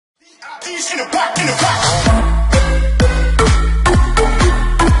Hi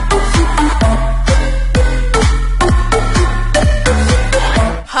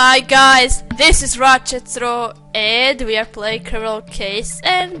guys, this is Ratchetro and we are playing Criminal Case,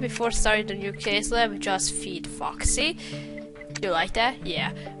 and before starting the new case let me just feed Foxy. You like that?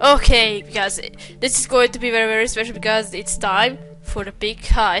 Yeah. Okay, because this is going to be very special because it's time for the big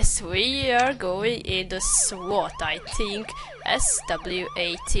heist. We are going in the SWAT, I think. SWAT,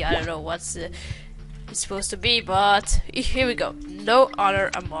 I don't know what's it's supposed to be, but here we go. No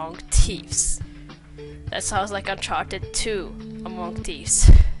honor among thieves. That sounds like Uncharted 2 among thieves.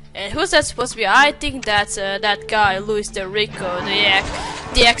 And who's that supposed to be? I think that's that guy, Luis de Rico,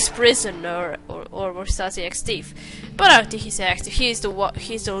 the ex-prisoner, or was that the ex-thief? But I don't think he's ex-thief. He's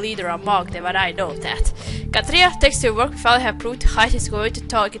the leader among them, and I know that. Katria, thanks to your work, we finally have proved Heist is going to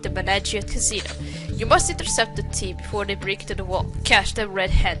target the Management Casino. You must intercept the team before they break into the wall. Catch them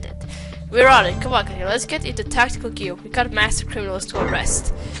red-handed. We're on it. Come on, Katria, let's get into tactical gear. We got master criminals to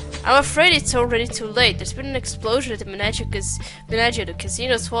arrest. I'm afraid it's already too late. There's been an explosion at the Menagerie. The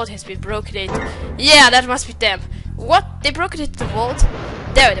casino's vault has been broken into. Yeah, that must be them. What? They broke it into the vault?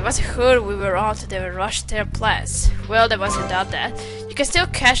 Damn it, they must have heard we were on, so they will rush their plans. Well, they must have done that. You can still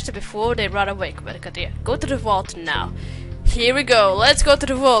catch them before they run away. Come on, Katia. Go to the vault now. Here we go. Let's go to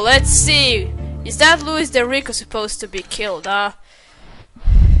the vault. Let's see. Is that Luis de Rico supposed to be killed, huh?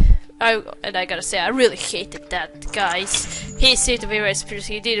 I gotta say, I really hated that, guys. He seemed to be very serious.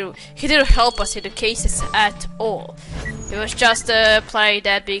 He didn't help us in the cases at all. He was just playing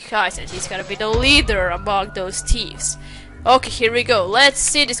that big heist, and he's gonna be the leader among those thieves. Okay, here we go. Let's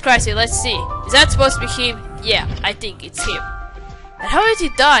see this crisis. Let's see. Is that supposed to be him? Yeah, I think it's him. And how did he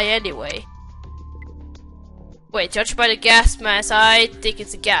die anyway? Wait, judged by the gas mask, I think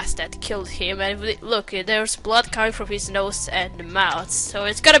it's the gas that killed him. And look, there's blood coming from his nose and the mouth. So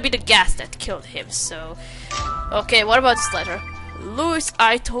it's gotta be the gas that killed him. So, okay, what about this letter? Louis,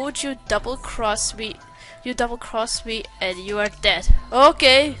 I told you double-cross me. You double-crossed me and you are dead.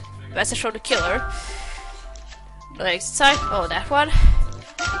 Okay, message from the killer. Next side. Oh, that one.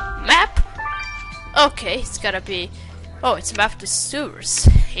 Map. Okay, it's gotta be. Oh, it's a map to sewers.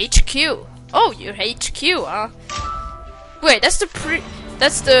 HQ. Oh, you're HQ, huh? Wait, that's the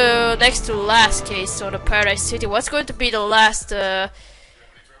next to last case on the Paradise City. What's going to be the last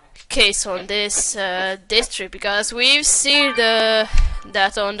case on this district? Because we've seen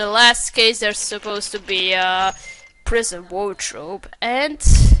that on the last case there's supposed to be a prison wardrobe, and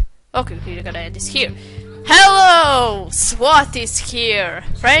okay, we're gonna end this here. Hello, SWAT is here.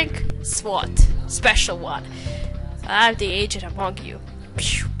 Frank, SWAT, special one. I'm the agent among you.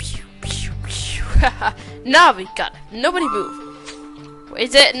 Pew, pew, pew, pew. Now we got it. Nobody move.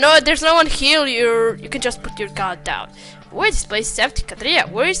 Is it? No, there's no one here. You can just put your gun down. Wait, this place is empty. Katria,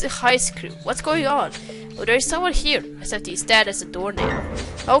 where is the heist crew? What's going on? Oh, there is someone here. Except he's dead as a doornail.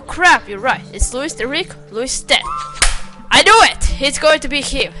 Oh crap, you're right. It's Luis de Rico. Luis is dead. I knew it! It's going to be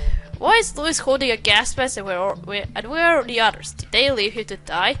him. Why is Luis holding a gas mask and where are the others? Did they leave him to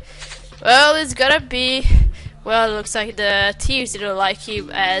die? Well, it's gonna be. Well, it looks like the thieves didn't like him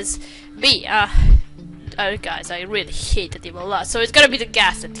as me. Guys, I really hated him a lot. So it's gonna be the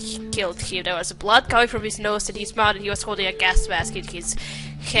gas that killed him. There was blood coming from his nose and his mouth, and he was holding a gas mask in his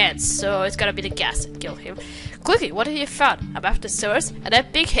hands. So it's gonna be the gas that killed him. Quickly, what have you found? A map of the sewers and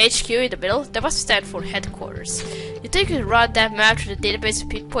that big HQ in the middle. That must stand for headquarters. You think you can run that map through the database and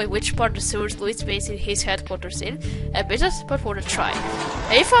pinpoint which part of the sewers Luis based his headquarters in? Admitted, but for the try.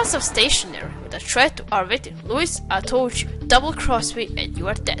 And you found some stationery with a threat to our victim. Luis, I told you, double-cross me and you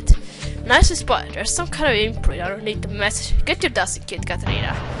are dead. Nicely spotted. There's some kind of imprint underneath the message. Get your dusty kid,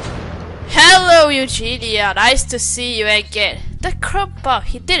 Katarina. Hello, Eugenia. Nice to see you again. That crump bug,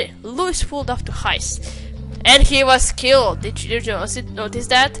 he did it. Luis pulled off the heist. And he was killed. Did you notice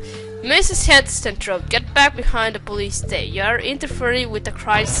that? Mrs. Headstentrum, get back behind the police station. You are interfering with the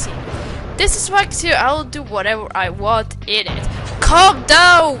crime scene. This is my here. I'll do whatever I want in it. Calm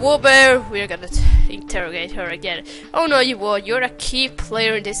down, woman. We're gonna interrogate her again. Oh no, you won't. You're a key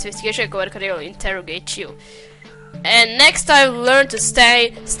player in this investigation. Go ahead, I'll interrogate you. And next time, learn to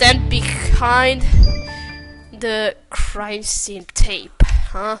stand behind the crime scene tape,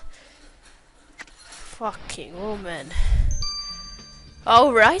 huh? Fucking woman.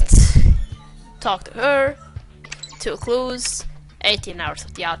 Alright. Talk to her. 2 clues. 18 hours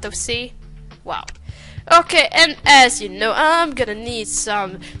of the autopsy. Wow. Okay, and as you know, I'm gonna need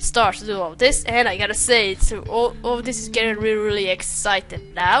some stars to do all this, and I gotta say, all this is getting really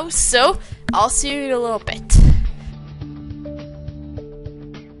excited now, so I'll see you in a little bit.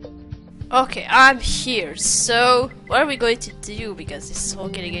 Okay, I'm here. So, what are we going to do? Because this is all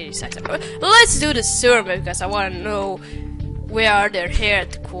getting exciting. Let's do the survey because I want to know where are their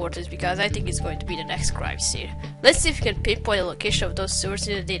headquarters, because I think it's going to be the next crime scene. Let's see if we can pinpoint the location of those servers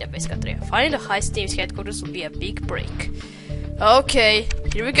in the database, Katria. Finding the heist team's headquarters will be a big break. Okay,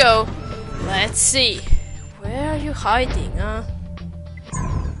 here we go. Let's see. Where are you hiding, huh?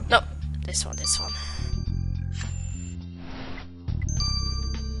 No, this one.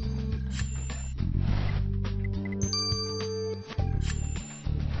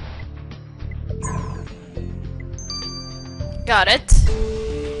 Got it.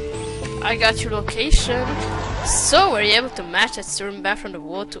 I got your location. So, were you able to match that server back from the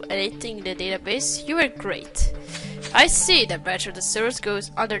wall to anything in the database? You were great. I see that branch of the servers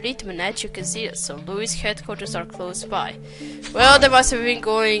goes underneath the net. You can see it, so Louis' headquarters are close by. Well, they must have been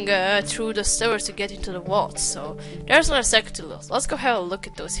going through the servers to get into the vault, so there's not a second to lose. Let's go have a look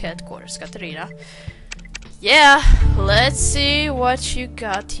at those headquarters, Katarina. Yeah, let's see what you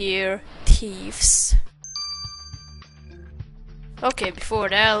got here, Thieves. Okay, before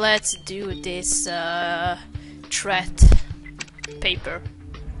that, let's do this threat paper.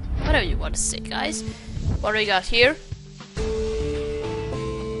 Whatever you want to say, guys. What do we got here?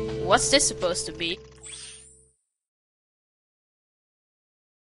 What's this supposed to be?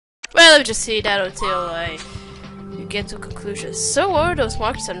 Well, let me just see that until you get to conclusions. So what are those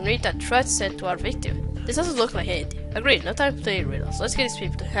markers underneath that threat sent to our victim? This doesn't look like anything. Agreed, no time to play riddles. Let's get these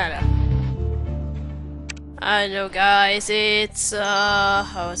people to Hannah. I know, guys, it's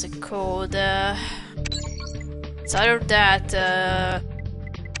how is it called? It's either that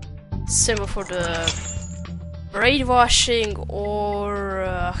symbol for the brainwashing or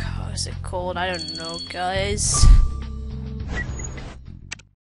how is it called? I don't know, guys.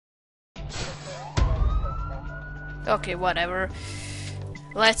 Okay, whatever.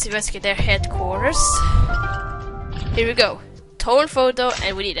 Let's investigate their headquarters. Here we go. Torn photo,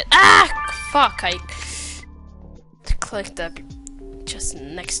 and we need it. Ah, fuck! I clicked that just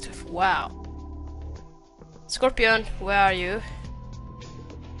next to it. Wow. Scorpion, where are you?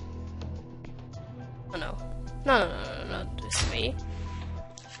 Oh no. No, this is me.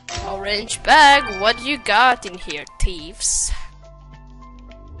 Orange bag, what you got in here, Thieves?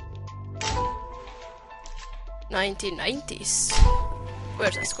 1990s.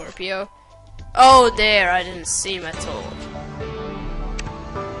 Where's that Scorpio? Oh, there, I didn't see him at all.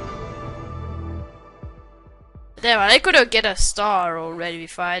 Damn, I couldn't get a star already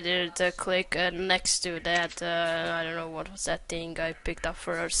if I didn't click next to that, I don't know what was that thing I picked up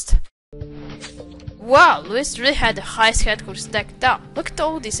first. Wow, Louis really had the highest headquarters decked out. Look at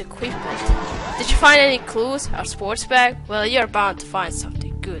all this equipment. Did you find any clues? Our sports bag? Well, you're bound to find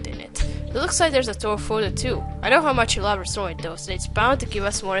something good in it. It looks like there's a tour photo too. I know how much you love restoring those, and it's bound to give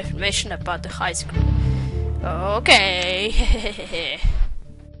us more information about the heist crew. Okay.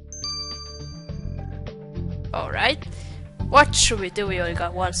 Alright. What should we do? We only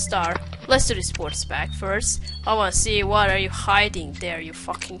got one star. Let's do the sports bag first. I wanna see what are you hiding there, you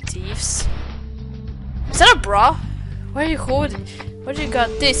fucking thieves. Is that a bra? Where are you holding? Where do you got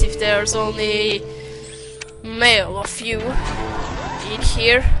this if there's only male of you in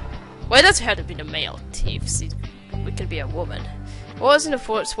here? Why does it have to be the male thieves? We could be a woman. What was in the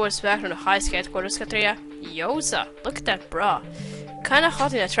sports bag from the heist headquarters, Katria? Yoza, look at that bra. Kinda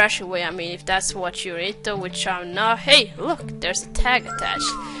hot in a trashy way, I mean, if that's what you're into, which I'm not. Hey, look, there's a tag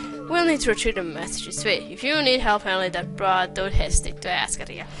attached. We'll need to retrieve the messages. Wait, if you need help handling that bra, don't hesitate to ask it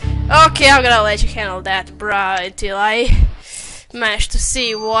again. Okay, I'm gonna let you handle that bra until I manage to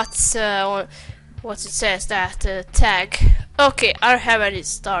see what it says, that tag. Okay, I don't have any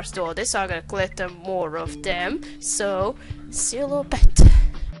stars to all this, so I'm gonna collect more of them. So, see you a little bit.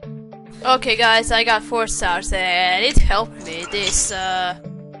 Okay guys, I got 4 stars and it helped me. This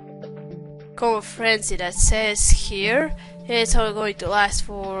common frenzy that says here, it's only going to last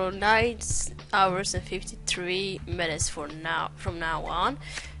for 9 hours and 53 minutes from now on,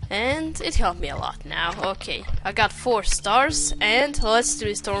 and it helped me a lot now. Okay, I got 4 stars, and let's do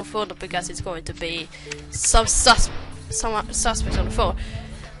this storm photo because it's going to be some suspect on the phone.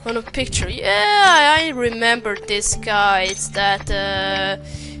 On a picture. Yeah, I remember this guy. It's that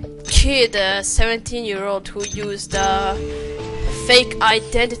kid, 17-year-old who used fake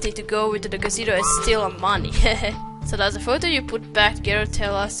identity to go into the casino and steal money. So does the photo you put back together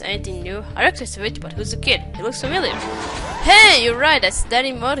tell us anything new? I recognize the video, but who's the kid? He looks familiar. Hey, you're right, that's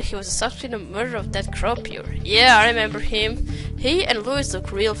Danny Mudd. He was a suspect in the murder of that croupier. Yeah, I remember him. He and Louis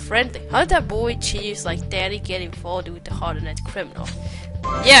look real friendly. How did that boy cheese like Danny get involved with the hardened criminal?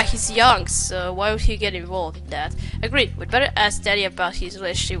 Yeah, he's young, so why would he get involved in that? Agreed, we'd better ask Daddy about his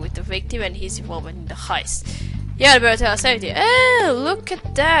relationship with the victim and his involvement in the heist. Yeah, I'd better tell us everything. Oh, look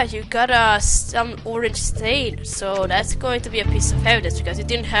at that, you got some orange stain, so that's going to be a piece of evidence because you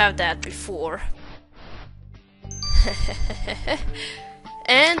didn't have that before.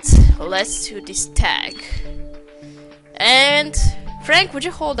 And let's do this tag. And Frank, would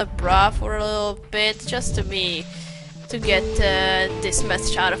you hold the bra for a little bit, just to get this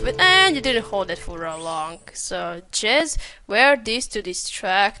message out of it? And you didn't hold it for long. So Jez, wear this to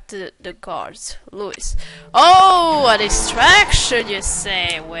distract the guards. Louis. Oh, a distraction, you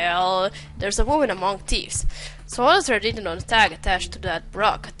say? Well, there's a woman among thieves. So what is written on the tag attached to that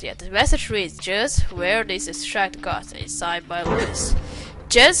bra? Yeah, the message reads, Jez, wear this to distract the guards, and it's signed by Louis.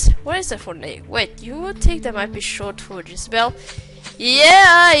 Jez? What is that for name? Wait, you would think that might be short for Jezebel?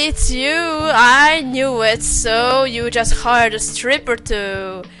 Yeah, it's you! I knew it, so you just hired a stripper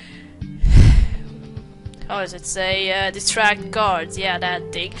to... how does it say? Distract guards, yeah,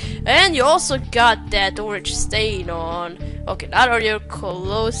 that thing. And you also got that orange stain on... okay, not on your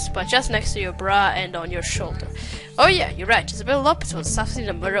clothes, but just next to your bra and on your shoulder. Oh yeah, you're right, Jezebel Lopez was assassinated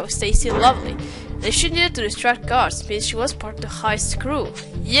in the murder of Stacy Lovely. And she needed to distract guards, means she was part of the heist crew.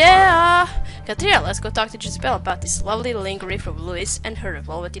 Yeah! Katrina, let's go talk to Jezebel about this lovely lingerie from Louis and her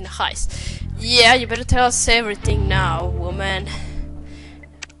involvement in the heist. Yeah, you better tell us everything now, woman.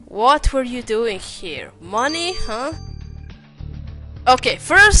 What were you doing here? Money, huh? Okay,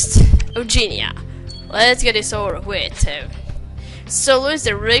 first, Eugenia. Let's get this over with. So Louis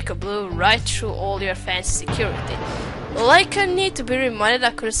the Rico blew right through all your fancy security. Like I need to be reminded, I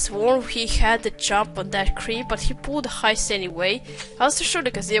could have sworn he had the jump on that creep, but he pulled the heist anyway. I was so sure the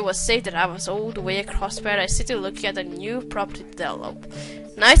casino was safe that I was all the way across Paradise City looking at a new property develop.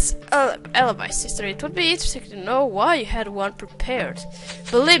 Nice alibi, sister. It would be interesting to know why you had one prepared.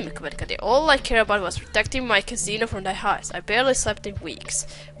 Believe me, Commander, all I care about was protecting my casino from the heist. I barely slept in weeks.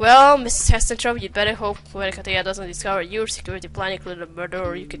 Well, Mrs. Hestentrop, you'd better hope Commander doesn't discover your security plan included a murder,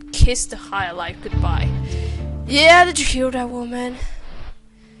 or you could kiss the high life goodbye. Yeah, did you hear that, woman?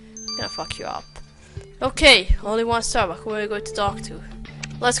 I'm gonna fuck you up. Okay, only one star, who are we going to talk to?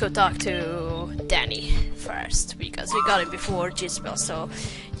 Let's go talk to Danny first, because we got him before Jezebel. So,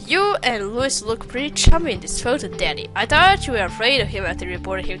 you and Louis look pretty chummy in this photo, Danny. I thought you were afraid of him after you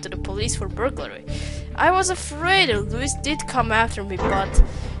reported him to the police for burglary. I was afraid that Louis did come after me, but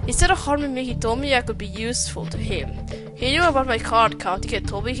instead of harming me, he told me I could be useful to him. He knew about my card counting and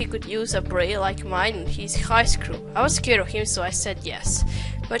told me he could use a brain like mine in his heist crew. I was scared of him, so I said yes.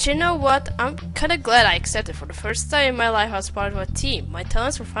 But you know what? I'm kinda glad I accepted. For the first time in my life I was part of a team. My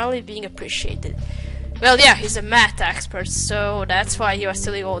talents were finally being appreciated. Well, yeah, he's a math expert, so that's why he was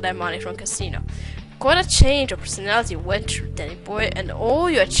stealing all that money from casino. Quite a change of personality went through, Danny boy, and all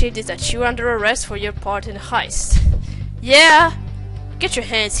you achieved is that you were under arrest for your part in the heist. Yeah? Get your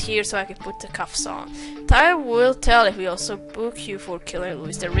hands here so I can put the cuffs on. Ty will tell if we also book you for killing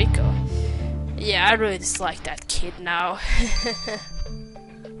Luis the Rico. Yeah, I really dislike that kid now.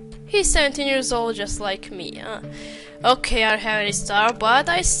 He's 17 years old just like me, huh? Okay, I don't have any star, but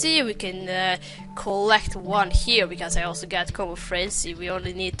I see we can collect one here because I also got Combo Frenzy. We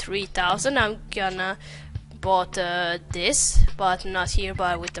only need 3,000. I'm gonna bought this, but not here,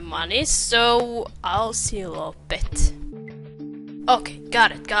 but with the money. So I'll see you in a little bit. Okay,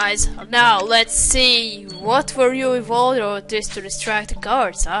 got it, guys. Now let's see. What were you involved with this to distract the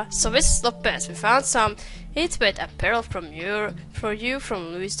guards, huh? So Mrs. Lopez, we found some intimate apparel from you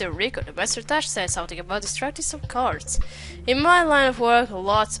from Luis de Rico. The master attached said something about distracting some guards. In my line of work,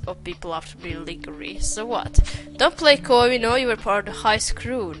 lots of people have to be lingerie. So what? Don't play coy, we know you were part of the heist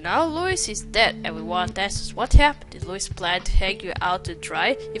crew. Now Luis is dead and we want answers. What happened? Did Luis plan to hang you out to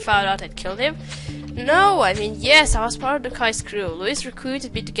dry? You found out and killed him? No, I mean, yes, I was part of the heist crew. Luis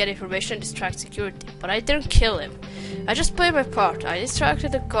recruited me to get information and distract security, but I didn't kill him. I just played my part. I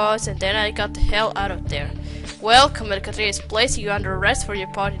distracted the guards and then I got the hell out of there. Well, Commander Katrina is placing you under arrest for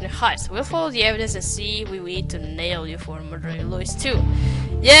your part in the heist. We'll follow the evidence and see if we need to nail you for murdering Luis too.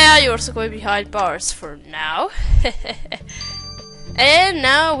 Yeah, you're also going behind bars for now. And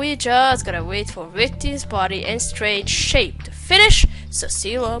now we just gotta wait for victim's body and strange shape to finish, so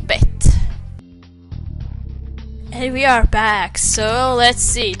see you in a bit. And we are back, so let's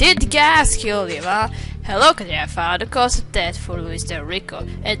see. Did the gas kill him, huh? Hello, Katrina, I found the cause of death for Luis Del Rico.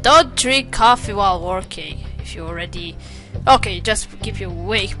 And don't drink coffee while working. If you already... Okay, just keep you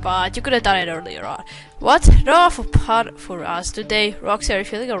awake, but you could have done it earlier on. What? No awful part for us today. Roxy, are you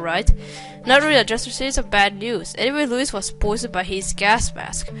feeling alright? Not really, I just received some bad news. Anyway, Luis was poisoned by his gas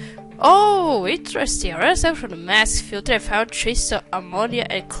mask. Oh, interesting. Around from the mask filter, I found traces of ammonia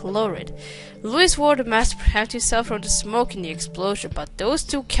and chloride. Louis wore the mask to protect himself from the smoke in the explosion, but those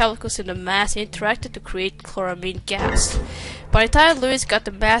two chemicals in the mask interacted to create chloramine gas. By the time Louis got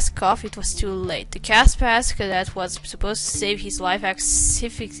the mask off, it was too late. The gas mask that was supposed to save his life I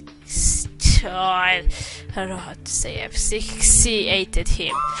don't know how to say, asphyxiated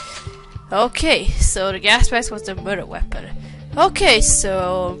him. Okay, so the gas mask was the murder weapon. Okay,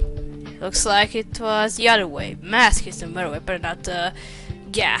 so looks like it was the other way. Mask is the murder weapon, not the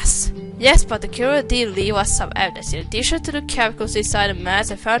gas. Yes, but the killer did leave us some evidence. In addition to the chemicals inside the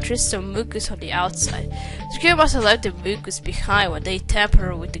mask, I found traces of mucus on the outside. The killer must have left the mucus behind when they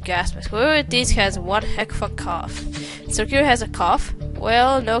tampered with the gas mask. Whoever this has one heck of a cough. So the killer has a cough?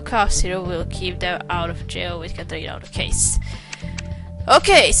 Well, no cough syrup will keep them out of jail with Katrina on the case.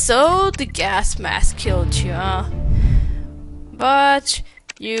 Okay, so the gas mask killed you, huh? But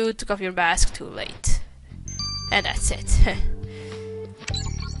you took off your mask too late. And that's it.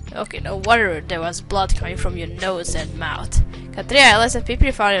 Okay, no wonder there was blood coming from your nose and mouth. Katrina realized that people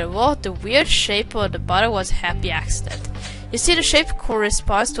found in the wall, the weird shape of the bottle was a happy accident. You see, the shape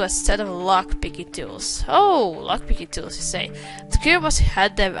corresponds to a set of lock-picking tools. Oh, lock-picking tools, you say. The killer must have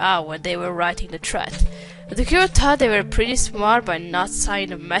had them out when they were writing the threat. The killer thought they were pretty smart by not signing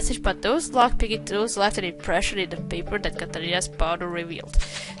the message, but those lock-picking tools left an impression in the paper that Katarina's powder revealed.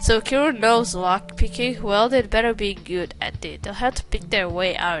 So the killer knows lock-picking. Well, they'd better be good at it. They'll have to pick their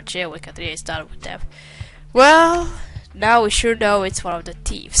way out of jail when Katarina is done with them. Well, now we sure know it's one of the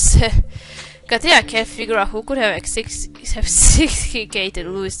thieves. Katrina can't figure out who could have extricated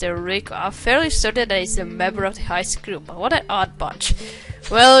Louis the Rico. I'm fairly certain that he's a member of the heist crew, but what an odd bunch.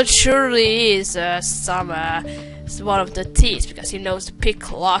 Well, it surely is one of the thieves, because he knows the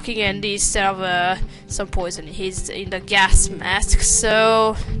pick locking and he's some poison. He's in the gas mask,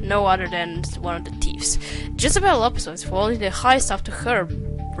 so no other than one of the thieves. Jezebel Lopez was following the heist after her,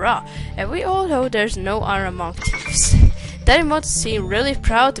 bruh, and we all know there's no honor among thieves. Daddy Mott seemed really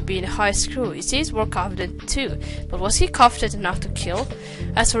proud to be in the heist crew. He seems more confident too, but was he confident enough to kill?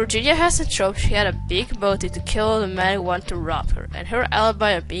 As for Virginia hasn't shown, she had a big motive to kill the man who wanted to rob her, and her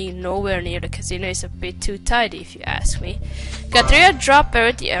alibi of being nowhere near the casino is a bit too tidy if you ask me. Katrina dropped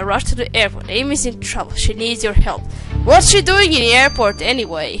everything and rushed to the airport. Amy's in trouble. She needs your help. What's she doing in the airport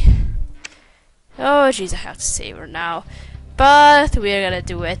anyway? Oh jeez, I have to save her now. But we're gonna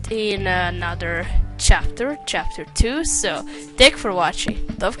do it in another chapter 2. So thank you for watching.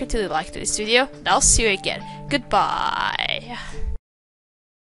 Don't forget to like this video, and I'll see you again. Goodbye.